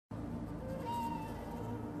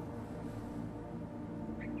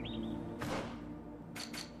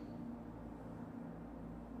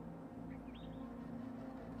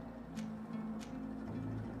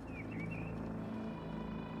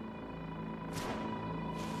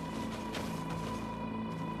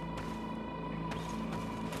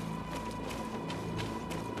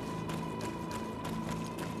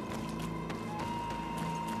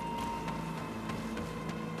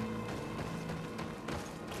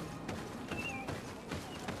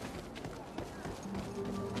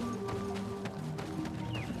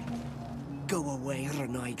Go away,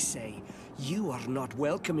 Renaig say. You are not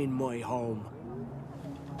welcome in my home.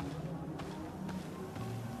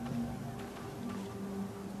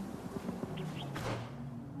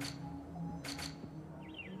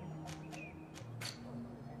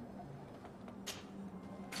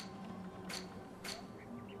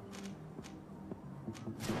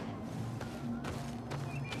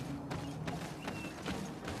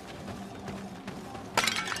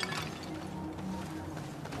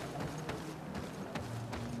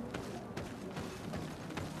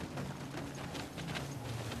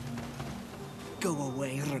 Go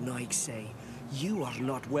away, Renaig say. You are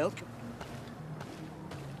not welcome.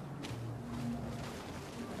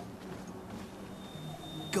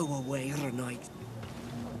 Go away, Renaig.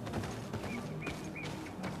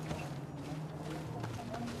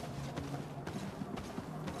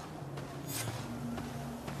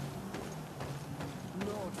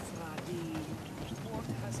 Lord Fradi, what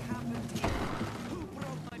has happened here? Who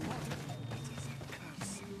broke my bottle? It is a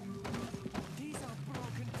curse. These are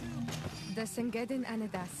broken too. The Sengedin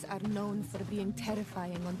Anadas are known for being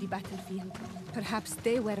terrifying on the battlefield. Perhaps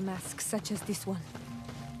they wear masks such as this one.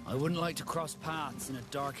 I wouldn't like to cross paths in a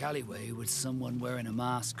dark alleyway with someone wearing a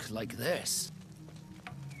mask like this.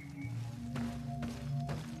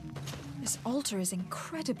 This altar is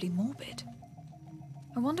incredibly morbid.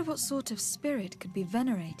 I wonder what sort of spirit could be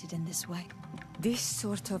venerated in this way. This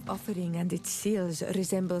sort of offering and its seals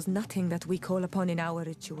resembles nothing that we call upon in our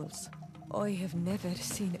rituals. I have never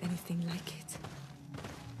seen anything like it.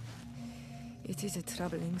 It is a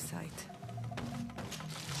troubling sight.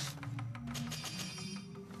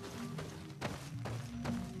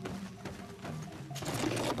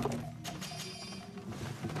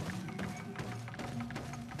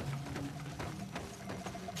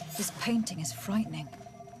 This painting is frightening,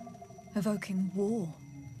 evoking war,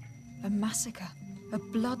 a massacre, a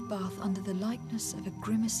bloodbath under the likeness of a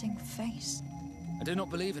grimacing face. I do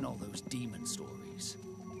not believe in all those demon stories,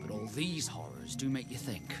 but all these horrors do make you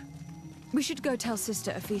think. We should go tell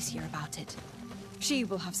Sister Ephesia about it. She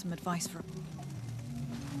will have some advice for...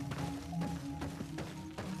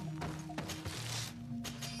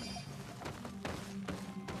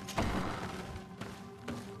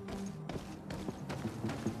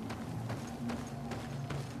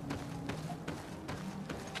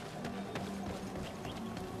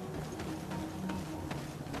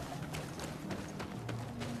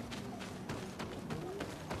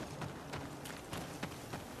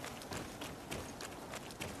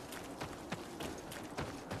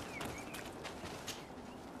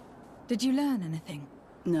 Did you learn anything?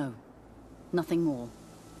 No. Nothing more.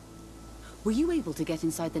 Were you able to get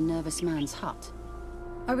inside the nervous man's hut?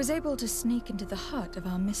 I was able to sneak into the hut of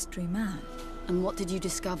our mystery man. And what did you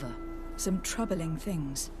discover? Some troubling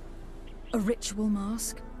things. A ritual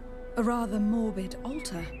mask, a rather morbid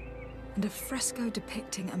altar, and a fresco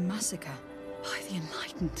depicting a massacre. By the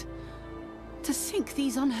Enlightened. To think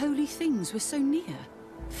these unholy things were so near.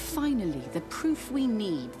 Finally, the proof we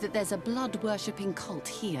need that there's a blood-worshipping cult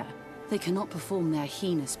here. They cannot perform their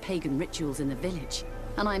heinous pagan rituals in the village,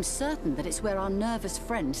 and I'm certain that it's where our nervous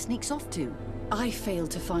friend sneaks off to. I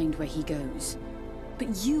failed to find where he goes,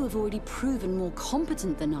 but you have already proven more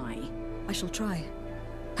competent than I. I shall try.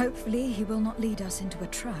 Hopefully he will not lead us into a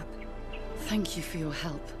trap. Thank you for your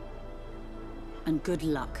help. And good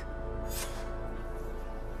luck.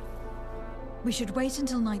 We should wait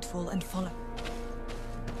until nightfall and follow.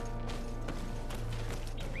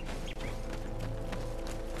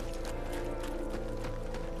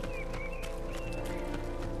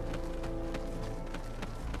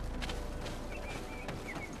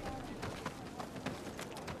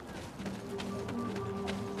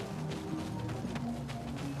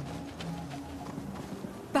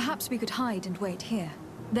 Perhaps we could hide and wait here.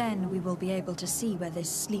 Then we will be able to see where this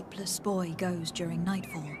sleepless boy goes during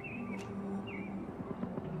nightfall.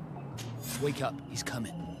 Wake up, he's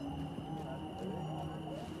coming.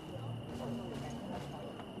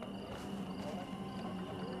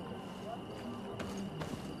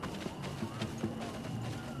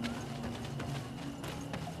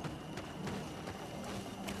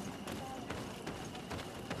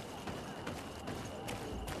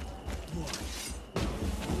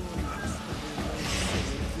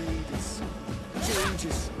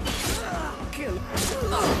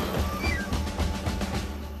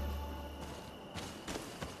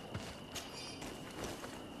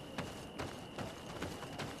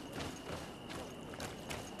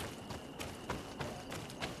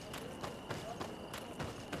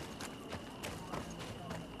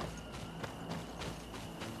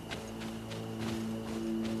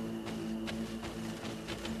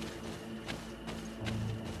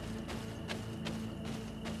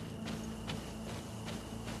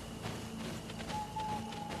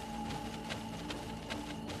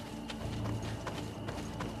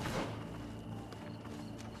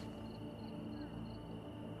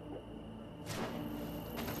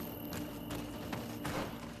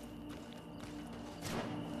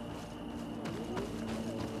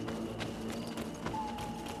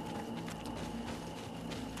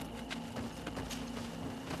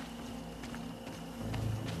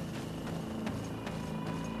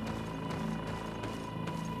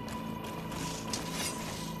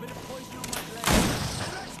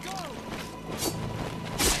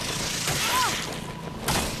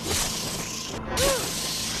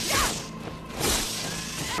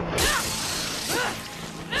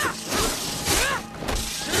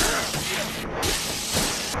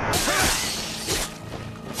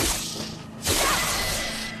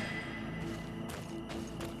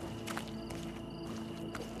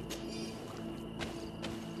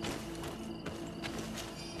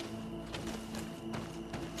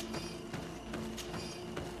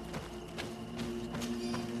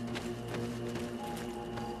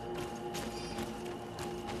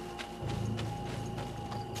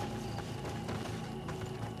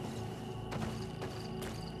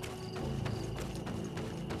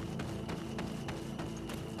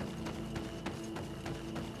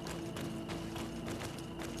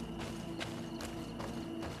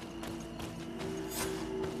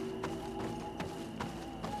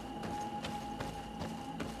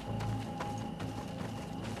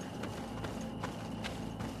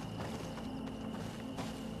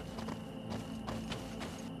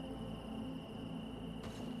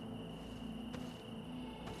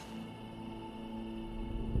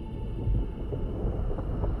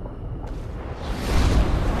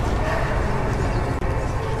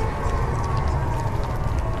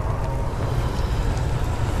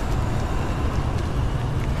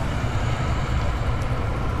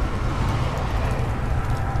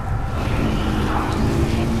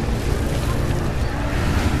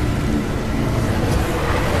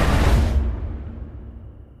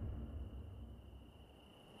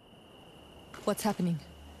 What's happening?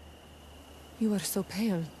 You are so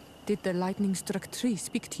pale. Did the lightning-struck tree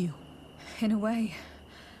speak to you? In a way.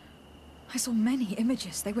 I saw many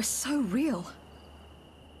images. They were so real.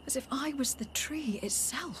 As if I was the tree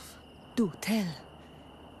itself. Do tell.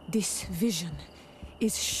 This vision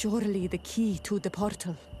is surely the key to the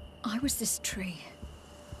portal. I was this tree.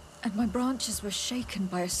 And my branches were shaken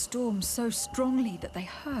by a storm so strongly that they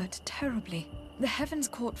hurt terribly. The heavens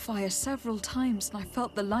caught fire several times, and I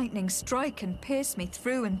felt the lightning strike and pierce me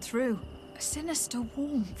through and through. A sinister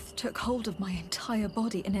warmth took hold of my entire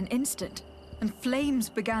body in an instant, and flames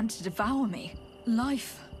began to devour me.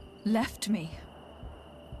 Life left me.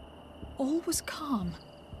 All was calm,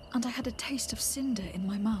 and I had a taste of cinder in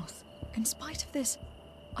my mouth. In spite of this,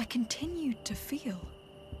 I continued to feel.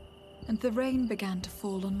 And the rain began to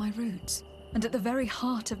fall on my roots, and at the very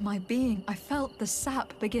heart of my being, I felt the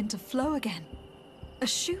sap begin to flow again. A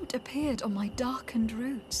shoot appeared on my darkened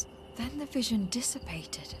roots. Then the vision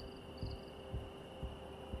dissipated.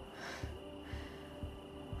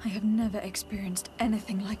 I have never experienced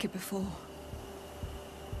anything like it before.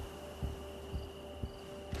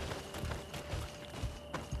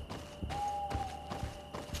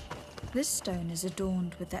 This stone is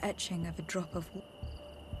adorned with the etching of a drop of water.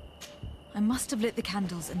 I must have lit the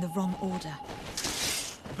candles in the wrong order.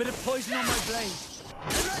 A bit of poison on my blade.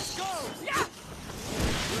 Let's go! Yeah!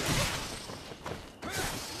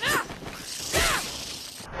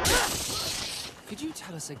 Could you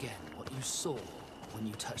tell us again what you saw when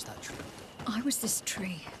you touched that tree? I was this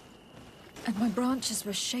tree, and my branches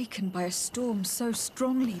were shaken by a storm so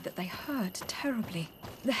strongly that they hurt terribly.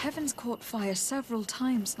 The heavens caught fire several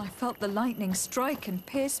times, and I felt the lightning strike and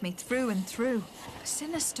pierce me through and through. A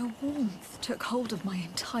sinister warmth took hold of my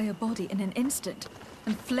entire body in an instant,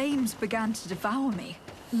 and flames began to devour me.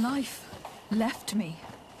 Life left me.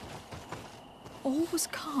 All was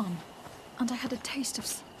calm, and I had a taste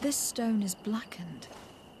of... This stone is blackened,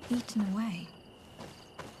 eaten away.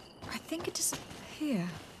 I think it is here.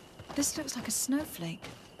 This looks like a snowflake.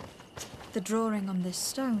 The drawing on this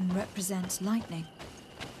stone represents lightning.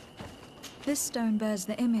 This stone bears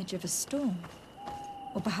the image of a storm,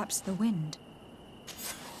 or perhaps the wind.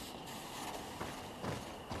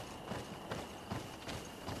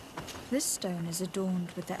 This stone is adorned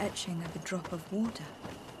with the etching of a drop of water.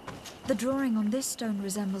 The drawing on this stone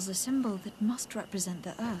resembles a symbol that must represent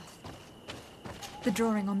the earth. The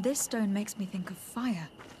drawing on this stone makes me think of fire,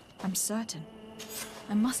 I'm certain.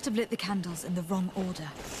 I must have lit the candles in the wrong order.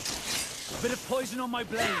 A bit of poison on my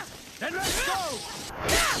blade. Then let's go!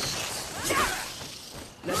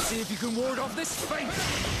 Let's see if you can ward off this fate!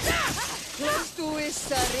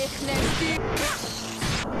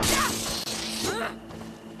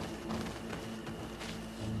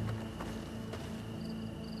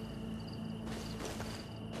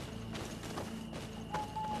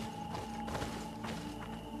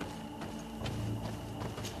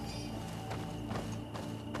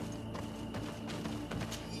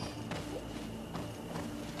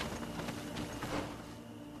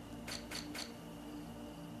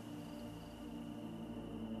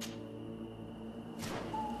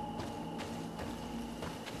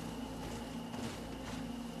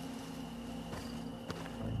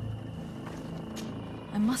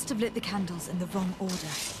 I must have lit the candles in the wrong order.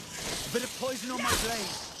 A bit of poison on my blade.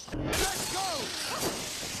 Let's go!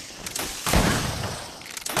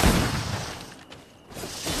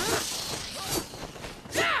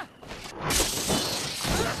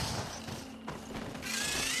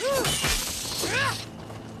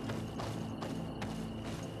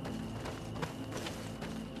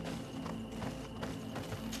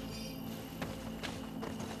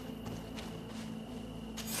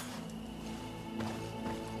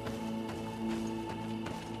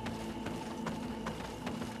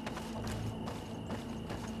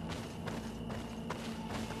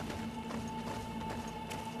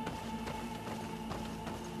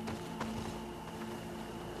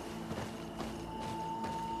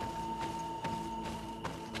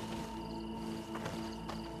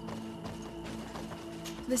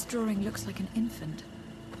 This drawing looks like an infant.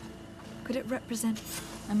 Could it represent...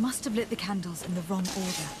 I must have lit the candles in the wrong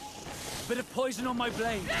order. A bit of poison on my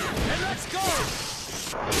blade. Then let's go!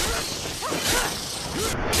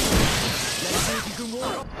 Let's see if you can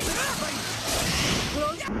ward off this fate!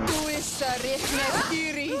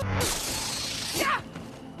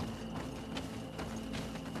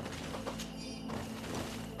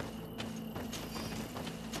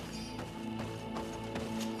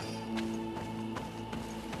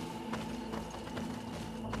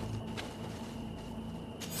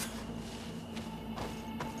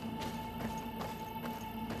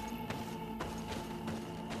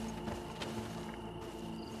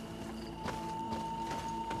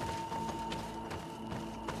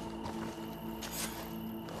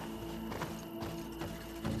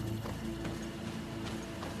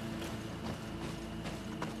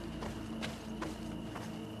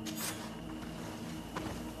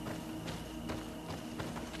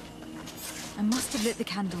 I must have lit the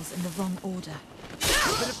candles in the wrong order. A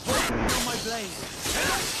bit of poison on my blade. And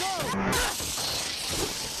let's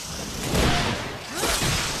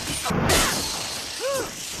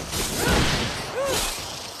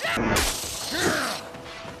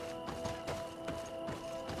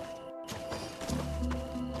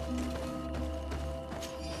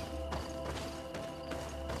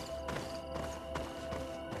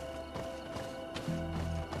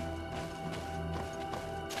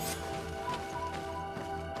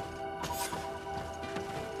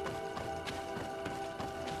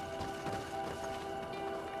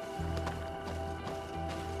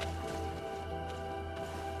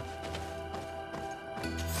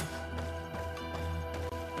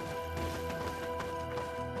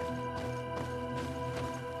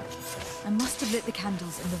I must have lit the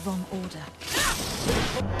candles in the wrong order.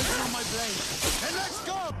 poison on my blade. And let's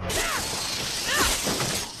go!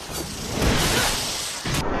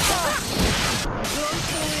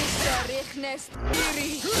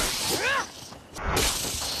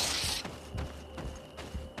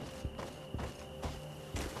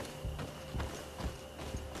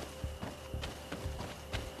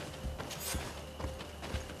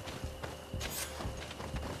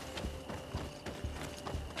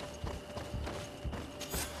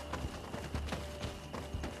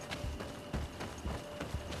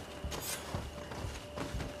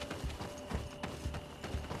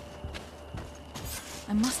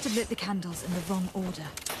 I must have lit the candles in the wrong order.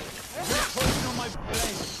 Poison on my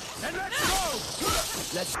blade. And let's go!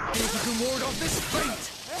 Let's see if we can ward off this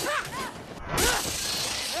fate!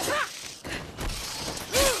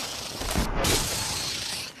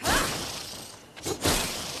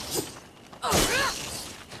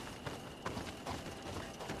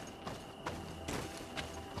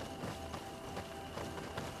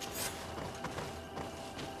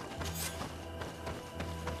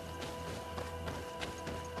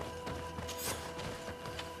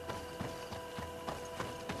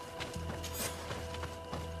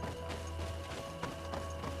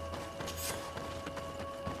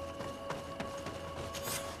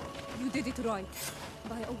 You did it right.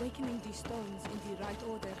 By awakening these stones in the right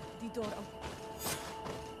order, the door opens.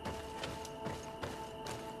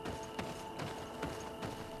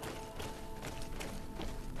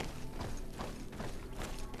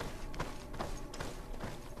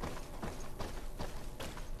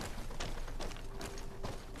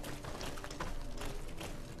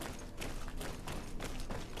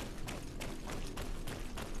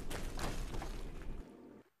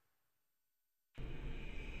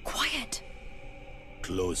 Quiet!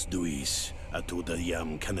 Close duis, atuda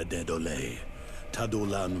yam canadedole,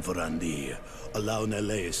 tadulan vrandi,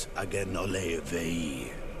 alauneles agen ole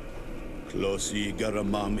vei. Closi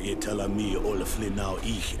garamam itelami olflinau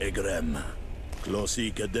ich egrem.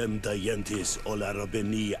 Closi gedem tayentis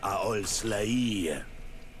olarabeni a ol slai.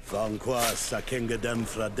 Vanqua sakengedem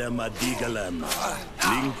fradema digalem.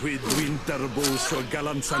 Linquid winterbus o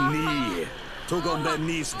galanzani.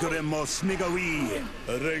 Tugombenis gremos nigawi.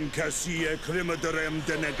 Rencasie crimaderem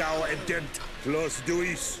denegau edent. Clos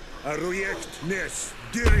duis, arruiect nes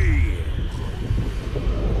diri.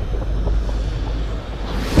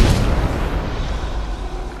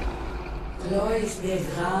 Lois des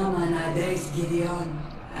Raman ades Gideon,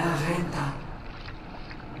 Argenta.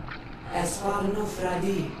 Esfarnu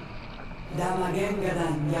fradi,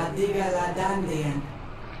 Damagengadan, Yadiga Ladandian.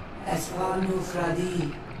 Esfarnu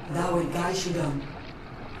fradi, Dawi Gaishidon.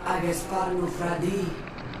 Agesfarnu fradi,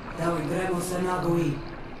 Dawi Gremosanagui.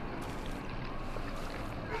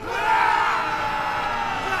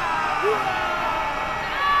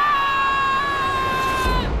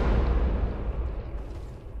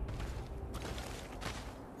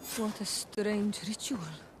 What a strange ritual.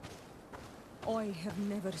 I have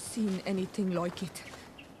never seen anything like it.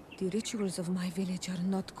 The rituals of my village are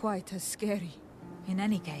not quite as scary. In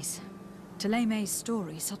any case, Teleme's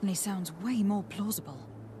story suddenly sounds way more plausible.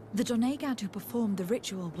 The Donegad who performed the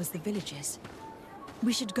ritual was the villagers.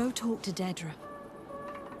 We should go talk to Dedra.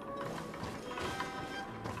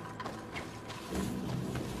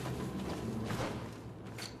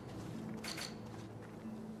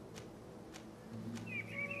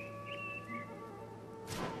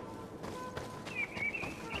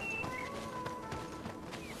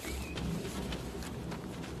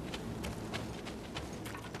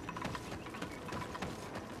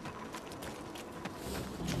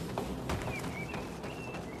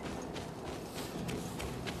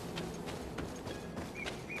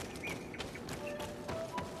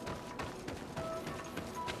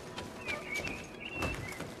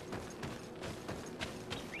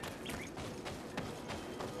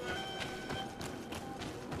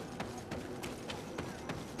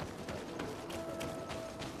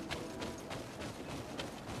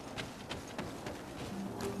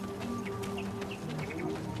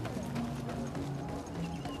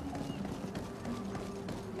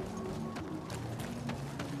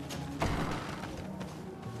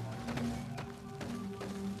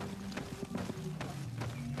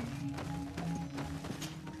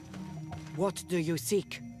 What do you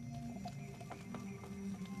seek?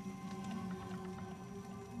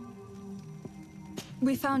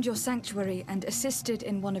 We found your sanctuary and assisted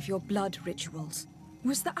in one of your blood rituals.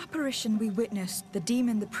 Was the apparition we witnessed the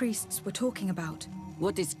demon the priests were talking about?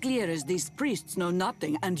 What is clear is these priests know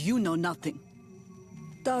nothing, and you know nothing.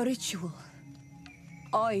 The ritual.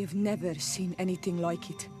 I've never seen anything like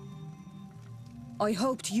it. I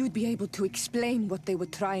hoped you'd be able to explain what they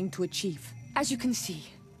were trying to achieve. As you can see,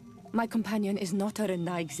 my companion is not a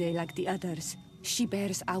Renaigze like the others. She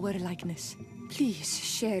bears our likeness. Please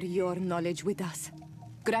share your knowledge with us.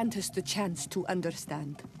 Grant us the chance to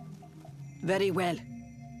understand. Very well.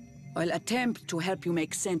 I'll attempt to help you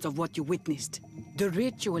make sense of what you witnessed. The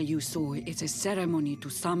ritual you saw is a ceremony to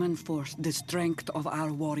summon forth the strength of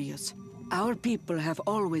our warriors. Our people have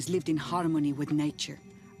always lived in harmony with nature.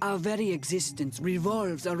 Our very existence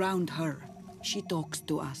revolves around her. She talks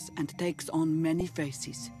to us and takes on many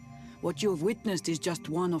faces. What you have witnessed is just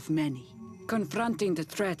one of many. Confronting the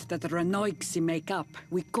threat that the Renoigsi make up,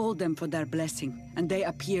 we called them for their blessing, and they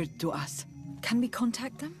appeared to us. Can we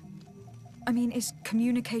contact them? I mean, is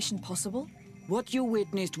communication possible? What you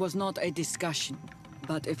witnessed was not a discussion.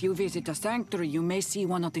 But if you visit a sanctuary, you may see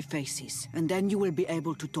one of the faces, and then you will be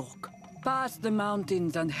able to talk. Pass the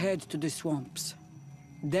mountains and head to the swamps.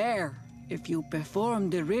 There, if you perform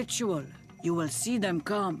the ritual, you will see them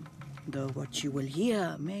come. Though what you will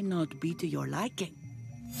hear may not be to your liking.